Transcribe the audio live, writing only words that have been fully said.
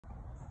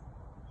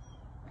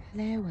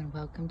Hello and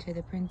welcome to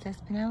the Princess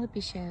Penelope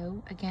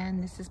Show.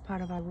 Again, this is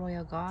part of our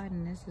royal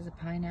garden. This is a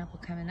pineapple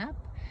coming up.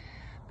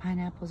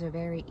 Pineapples are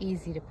very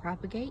easy to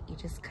propagate. You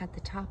just cut the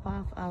top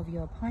off of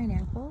your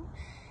pineapple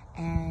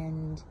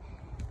and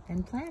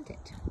then plant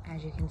it.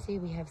 As you can see,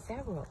 we have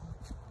several,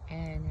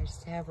 and there's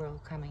several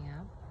coming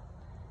up.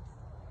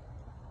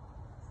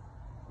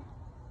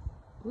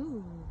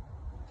 Ooh,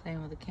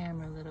 playing with the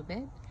camera a little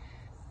bit.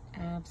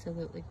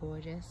 Absolutely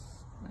gorgeous.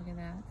 Look at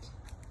that.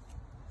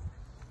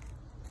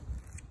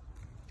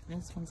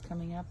 This one's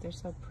coming up. They're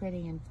so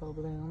pretty in full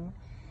bloom.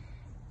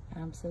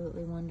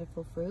 Absolutely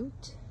wonderful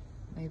fruit.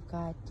 We've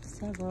got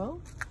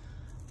several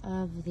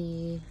of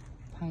the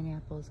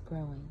pineapples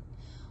growing.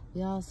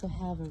 We also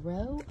have a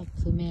row of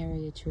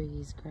plumeria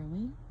trees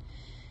growing.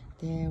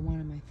 They're one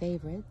of my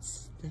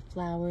favorites. The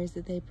flowers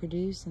that they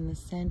produce and the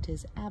scent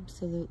is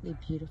absolutely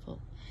beautiful.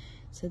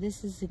 So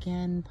this is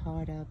again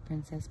part of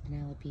Princess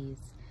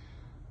Penelope's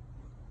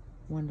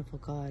wonderful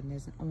garden.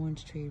 There's an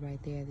orange tree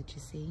right there that you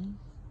see.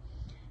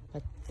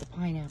 But the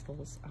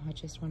pineapples are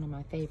just one of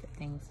my favorite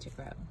things to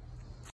grow.